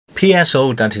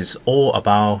PSO, that is all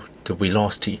about the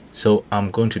velocity. So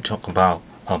I'm going to talk about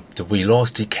the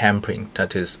velocity clamping.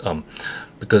 That is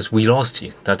because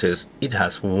velocity, that is, it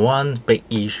has one big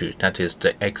issue, that is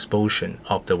the explosion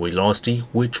of the velocity,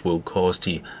 which will cause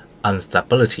the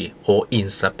instability or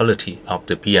instability of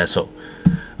the PSO.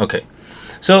 Okay,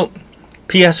 so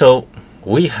PSO,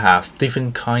 we have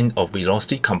different kind of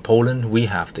velocity component. We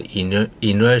have the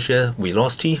inertia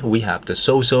velocity, we have the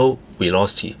social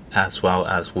velocity, as well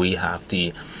as we have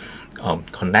the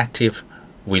connective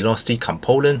velocity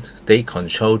component. They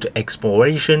control the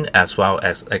exploration as well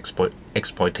as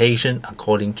exploitation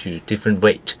according to different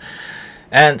weight.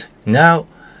 And now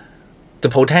the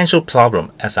potential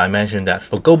problem, as I mentioned, that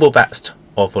for global burst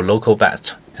or for local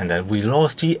burst, and then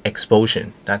velocity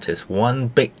explosion, that is one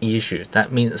big issue.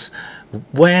 That means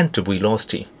when the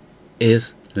velocity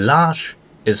is large,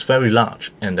 is very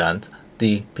large, and then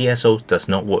the PSO does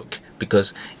not work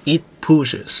because it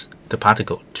pushes the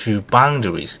particle to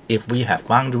boundaries. If we have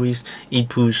boundaries, it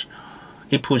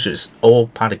pushes all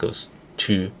particles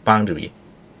to boundary.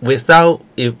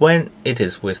 When it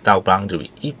is without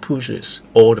boundary, it pushes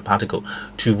all the particle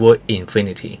toward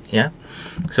infinity. Yeah.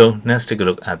 So let's take a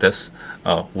look at this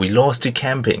velocity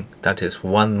clamping. That is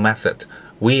one method.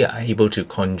 We are able to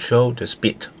control the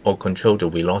speed or control the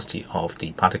velocity of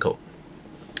the particle.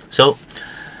 So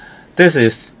this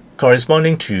is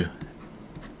corresponding to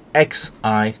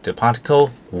xi, the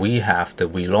particle. We have the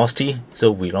velocity.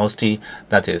 So velocity,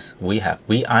 that is, we have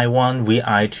vi1,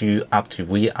 vi2 up to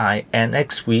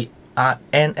vinx.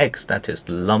 Nx, that is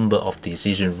the number of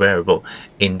decision variable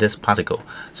in this particle.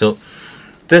 So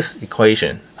this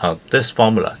equation, this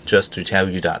formula, just to tell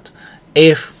you that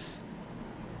if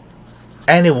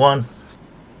any one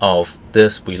of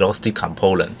this velocity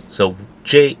component, so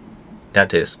j,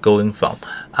 that is going from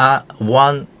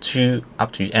r1 to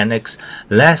up to nx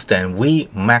less than v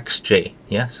max j.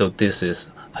 Yeah, so this is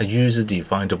a user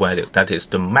defined value, that is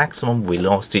the maximum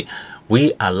velocity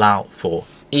we allow for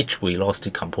each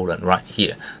velocity component right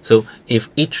here. So if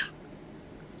each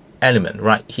element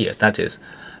right here, that is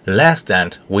less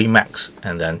than v max,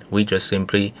 and then we just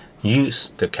simply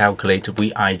use the calculator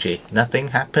wij, nothing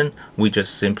happen, we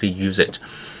just simply use it.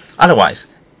 Otherwise,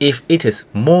 if it is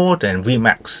more than v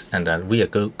max, and then we are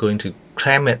going to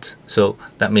clamp it, so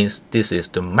that means this is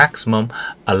the maximum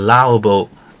allowable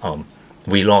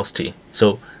velocity.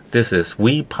 So this is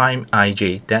v prime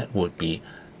ij, that would be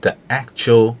the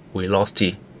actual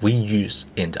velocity we use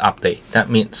in the update. That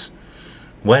means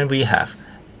when we have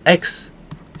x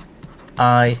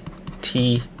I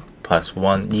t plus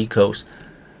 1 equals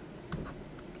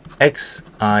x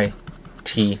I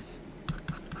t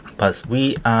plus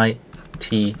v I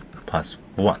t plus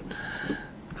 1,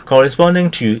 corresponding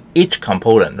to each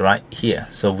component right here.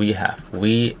 So we have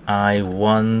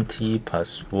vi1 t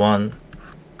plus 1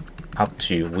 up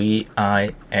to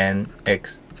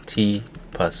vinx t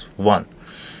plus 1.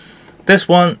 This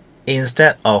one,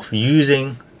 instead of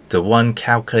using the one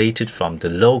calculated from the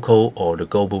local or the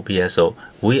global PSO,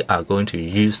 we are going to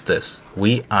use this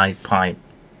vi prime,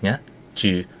 yeah,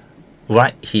 to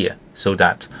right here, so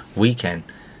that we can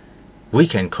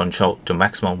control the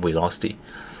maximum velocity.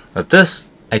 This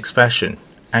expression,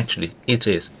 actually, it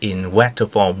is in vector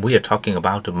form. We are talking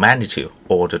about the magnitude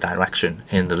or the direction.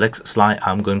 In the next slide,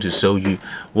 I'm going to show you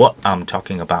what I'm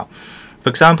talking about. For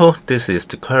example, this is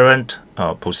the current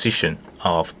position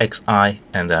of xi,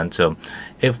 and then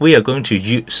if we are going to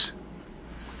use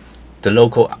the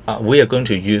local, we are going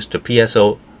to use the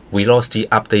PSO velocity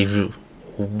update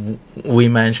rule we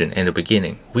mentioned in the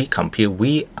beginning. We compute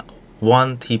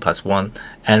v1 t plus 1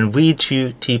 and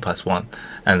v2 t plus 1,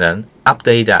 and then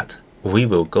update that, we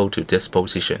will go to this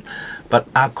position. But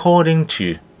according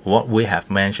to what we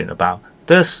have mentioned about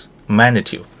this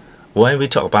magnitude, when we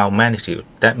talk about magnitude,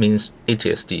 that means it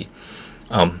is the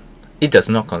it does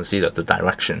not consider the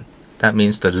direction. That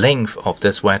means the length of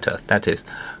this vector, that is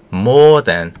more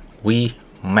than v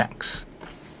max,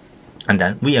 and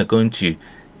then we are going to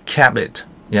cap it.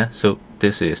 Yeah, so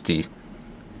this is the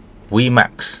v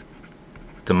max,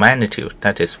 the magnitude,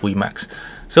 that is v max.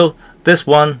 So this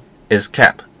one is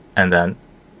capped, and then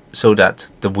so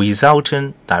that the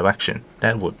resultant direction,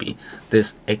 that would be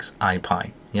this xi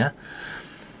pi. Yeah.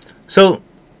 So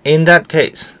in that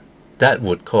case, that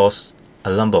would cause a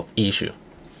number of issues.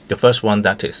 The first one,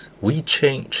 that is, we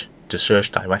change the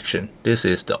search direction. This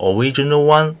is the original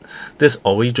one. This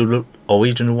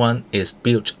original one is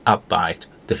built up by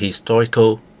the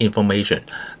historical information,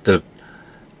 the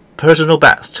personal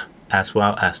best, as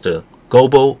well as the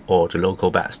global or the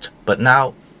local best. But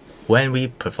now, when we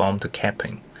perform the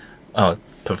camping, or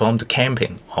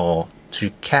to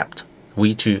cap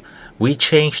v2, we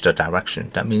change the direction.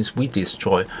 That means we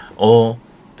destroy all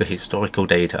the historical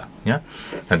data. Yeah.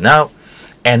 And now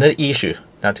another issue,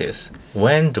 that is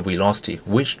when the velocity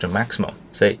reach the maximum.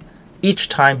 Say each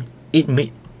time it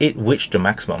reach the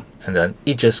maximum, and then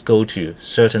it just go to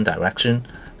certain direction,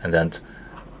 and then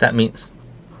that means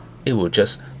it will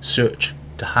just search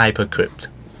the hypercrypt.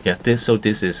 Yeah. So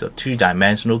this is a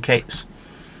two-dimensional case.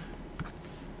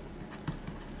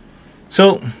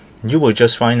 So you will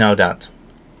just find out that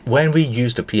when we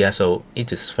use the PSO,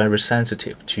 it is very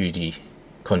sensitive to the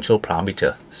control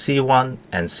parameter C1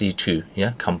 and C2,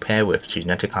 yeah, compared with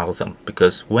genetic algorithm,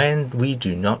 because when we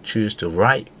do not choose the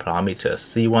right parameters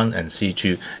C1 and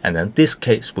C2, and then this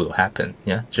case will happen,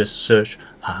 yeah, just search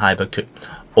a hypercube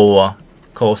or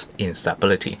cause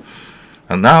instability.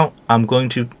 And now I'm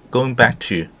going back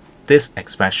to this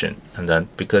expression, and then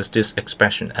because this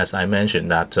expression, as I mentioned,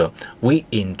 that we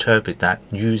interpret that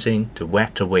using the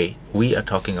vector way, we are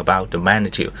talking about the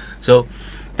magnitude. So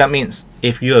that means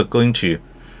if you are going to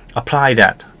apply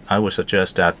that, I would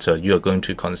suggest that you are going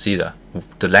to consider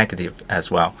the negative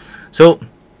as well. So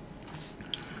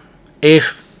if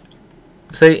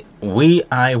say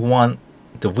Vi1,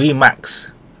 the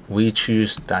Vmax we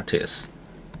choose, that is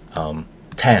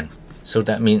 10, so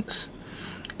that means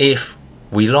if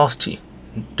velocity,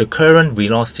 the current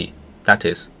velocity, that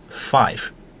is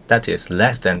 5, that is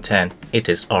less than 10, it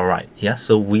is alright. Yeah,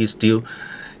 so we still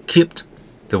keep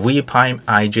the V prime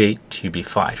ij to be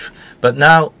 5. But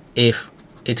now if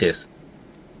it is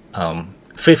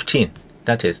 15,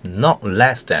 that is not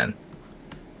less than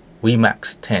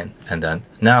Vmax 10, and then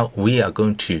now we are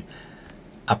going to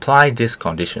apply this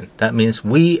condition. That means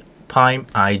V prime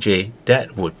ij,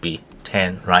 that would be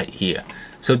 10 right here.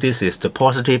 So this is the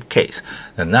positive case.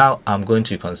 And now I'm going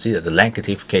to consider the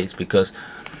negative case, because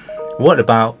what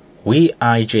about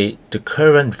Vij, the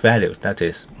current value, that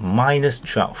is minus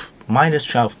 12. Minus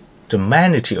 12, the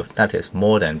magnitude, that is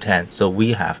more than 10. So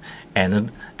we have,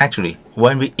 and actually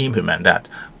when we implement that,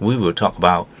 we will talk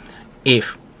about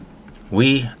if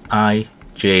Vij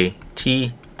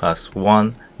plus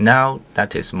 1, now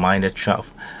that is minus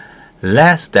 12,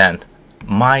 less than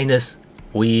minus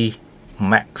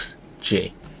Vmax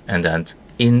j, and then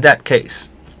in that case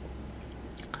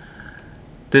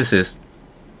this is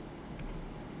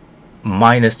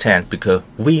minus 10, because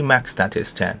Vmax, that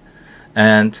is 10,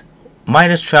 and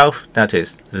minus 12, that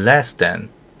is less than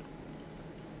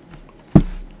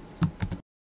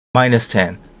minus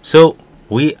 10. So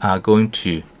we are going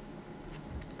to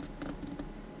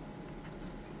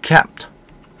cap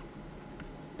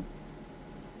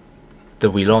the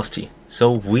velocity.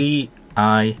 So Vij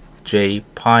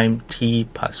prime t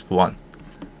plus 1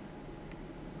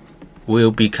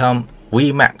 will become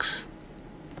Vmax.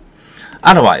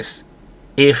 Otherwise,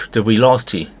 if the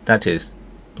velocity, that is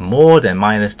more than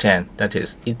minus 10, that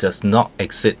is it does not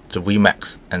exceed the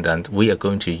Vmax, and then we are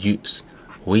going to use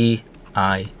Vij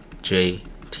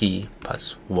t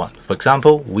plus 1. For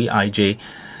example, Vij,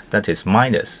 that is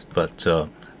minus, but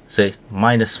say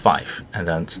minus 5, and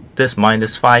then this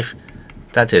minus 5,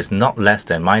 that is not less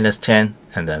than minus 10,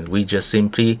 and then we just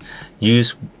simply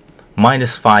use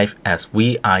minus 5 as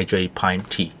Vij prime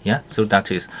t. Yeah, so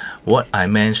that is what I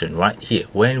mentioned right here.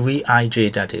 When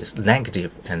Vij, that is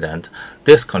negative, and then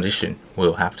this condition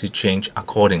will have to change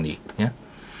accordingly. Yeah,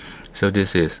 so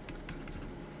this is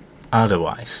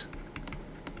otherwise.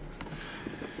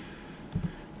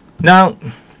 Now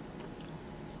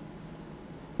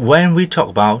when we talk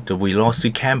about the velocity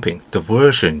camping, the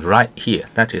version right here,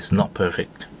 that is not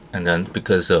perfect. And then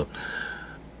because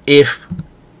if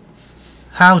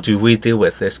how do we deal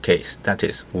with this case? That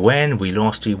is when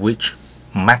velocity reach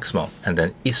maximum, and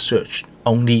then it searched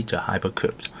only the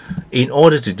hypercubes. In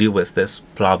order to deal with this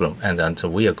problem, and then so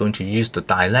we are going to use the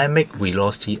dynamic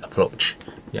velocity approach.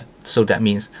 Yeah, so that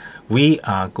means we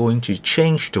are going to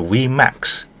change the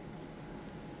Vmax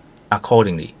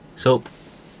accordingly. So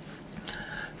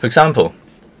for example,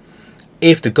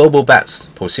 if the global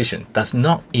batch position does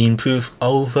not improve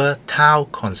over tau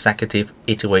consecutive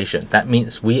iteration, that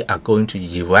means we are going to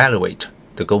evaluate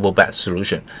the global batch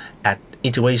solution at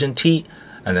iteration t,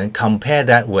 and then compare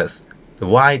that with the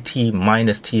yt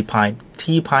minus t prime,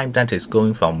 that is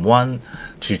going from 1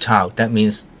 to tau. That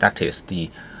means that is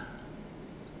the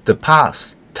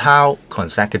past tau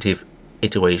consecutive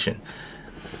iteration.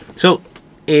 So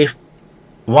if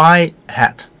y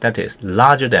hat, that is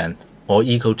larger than or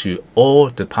equal to all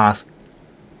the past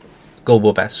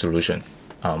global batch solution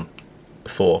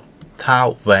for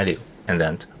tau value, and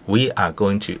then we are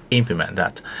going to implement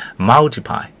that,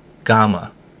 multiply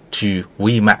gamma to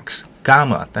Vmax.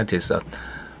 Gamma, that is a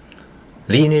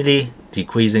linearly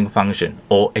decreasing function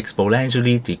or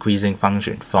exponentially decreasing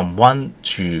function from 1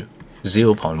 to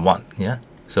 0.1. Yeah,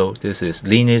 so this is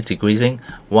linear decreasing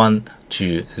 1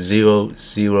 to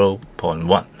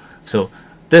 0.1. So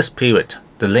this period,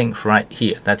 the length right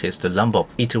here, that is the number of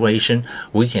iteration,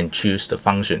 we can choose the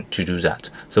function to do that.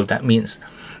 So that means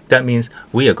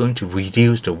we are going to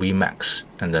reduce the Vmax,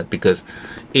 and that because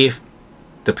if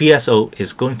the PSO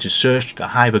is going to search the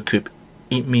hypercube,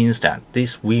 it means that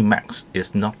this Vmax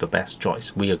is not the best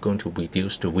choice. We are going to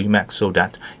reduce the Vmax so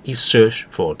that it search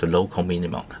for the local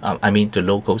minimum. The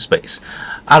local space.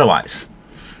 Otherwise,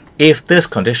 if this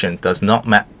condition does not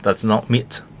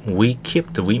meet, we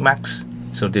keep the Vmax.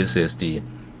 So this is the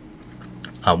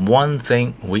one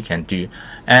thing we can do.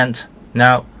 And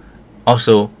now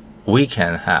also we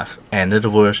can have another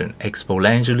version,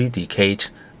 exponentially decay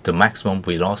the maximum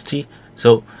velocity.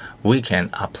 So we can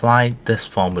apply this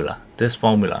formula. This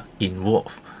formula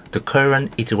involves the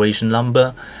current iteration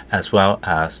number as well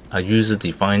as a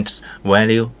user-defined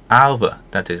value alpha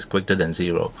that is greater than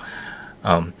 0.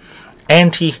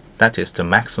 NT, that is the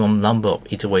maximum number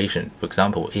of iteration. For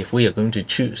example, if we are going to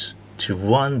choose to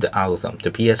run the algorithm,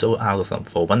 the PSO algorithm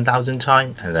for 1000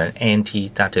 times, and then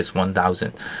NT, that is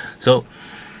 1000. So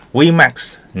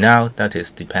Vmax now that is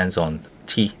depends on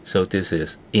T. So this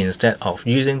is, instead of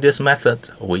using this method,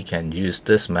 we can use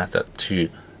this method to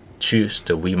choose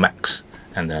the Vmax.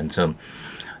 And then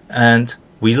and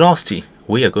velocity,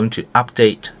 we are going to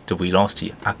update the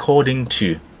velocity according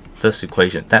to this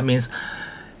equation. That means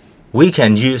we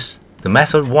can use the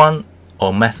method 1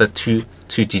 or method 2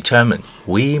 to determine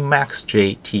Vmax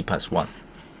J_t plus 1.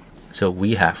 So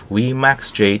we have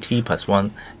Vmax J_t plus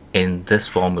 1 in this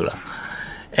formula.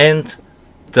 And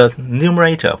the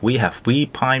numerator, we have V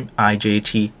prime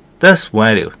ijt. This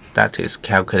value that is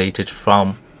calculated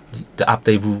from the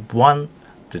update rule 1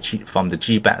 from the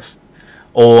GBAS,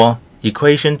 or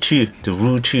equation 2, the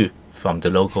rule 2 from the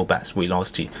local base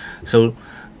velocity. So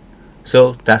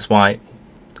that's why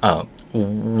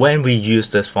when we use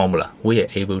this formula, we are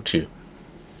able to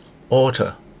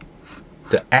alter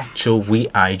the actual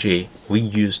Vij we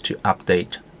use to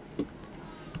update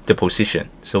the position.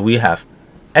 So we have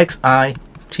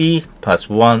xit plus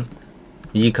 1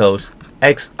 equals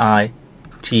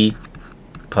xit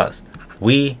plus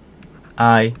vit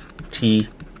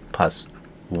plus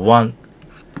 1,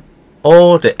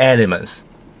 all the elements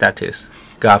that is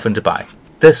governed by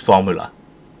this formula,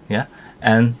 yeah,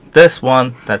 and this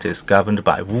one that is governed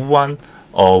by rule 1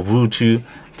 or rule 2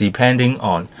 depending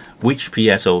on which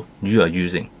PSO you are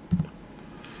using.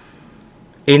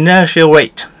 Inertial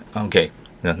rate, okay,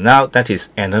 now that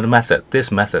is another method,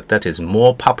 this method that is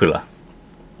more popular.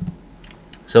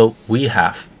 So we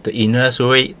have the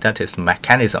inertial rate, that is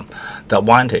mechanism. The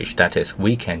advantage that is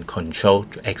we can control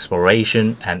the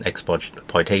exploration and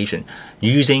exploitation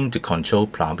using the control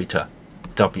parameter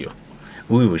W.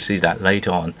 We will see that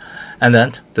later on. And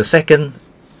then the second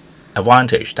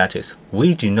advantage that is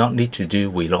we do not need to do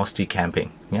velocity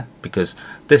clamping, yeah, because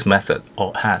this method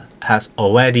has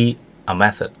already a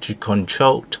method to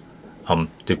control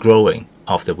the growing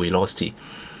of the velocity.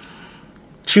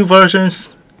 Two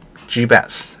versions,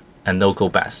 GBAS and local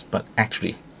base, but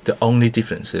actually the only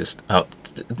difference is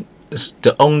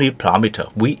the only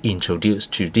parameter we introduce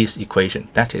to this equation,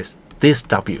 that is this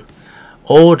W.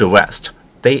 All the rest,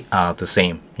 they are the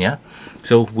same, yeah.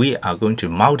 So we are going to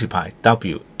multiply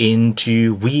W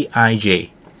into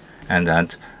Vij, and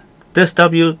that this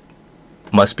W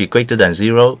must be greater than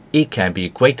 0. It can be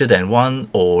greater than 1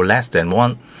 or less than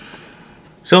 1.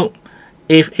 So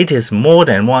if it is more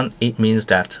than 1, it means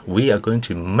that we are going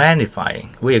to magnify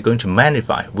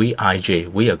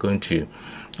Vij. We are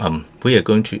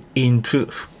going to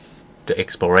improve the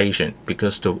exploration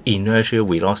because the inertial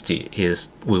velocity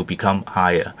will become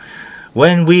higher.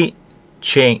 When we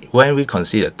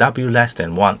consider W less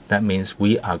than 1, that means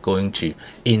we are going to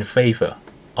in favor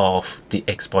of the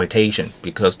exploitation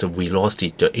because the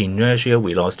velocity, the inertial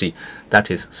velocity,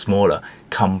 that is smaller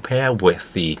compared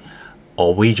with the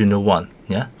original one,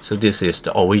 yeah. So this is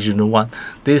the original one,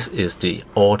 this is the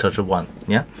altered one,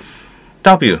 yeah.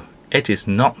 W, it is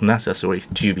not necessary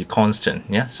to be constant,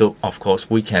 yeah. So of course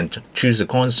we can choose a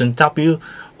constant W,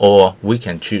 or we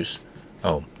can choose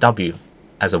W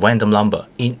as a random number.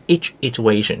 In each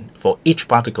iteration, for each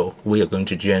particle, we are going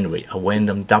to generate a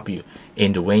random W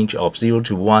in the range of 0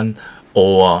 to 1,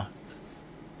 or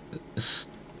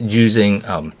using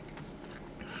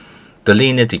the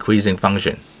linear decreasing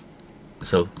function.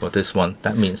 So for this one,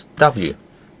 that means W,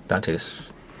 that is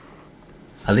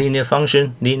a linear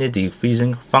function, linear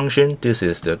decreasing function. This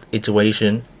is the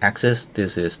iteration axis,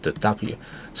 this is the W.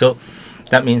 So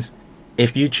that means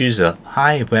if you choose a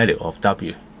high value of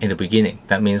W in the beginning,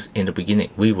 that means in the beginning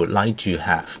we would like to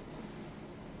have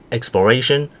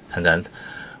exploration, and then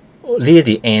near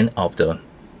the end of the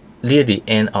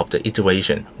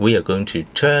iteration, we are going to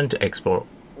turn the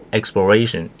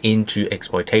exploration into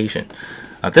exploitation.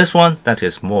 This one, that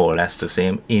is more or less the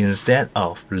same. Instead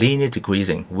of linear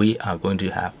decreasing, we are going to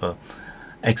have a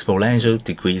exponential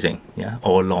decreasing, yeah,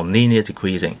 or nonlinear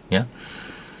decreasing, yeah.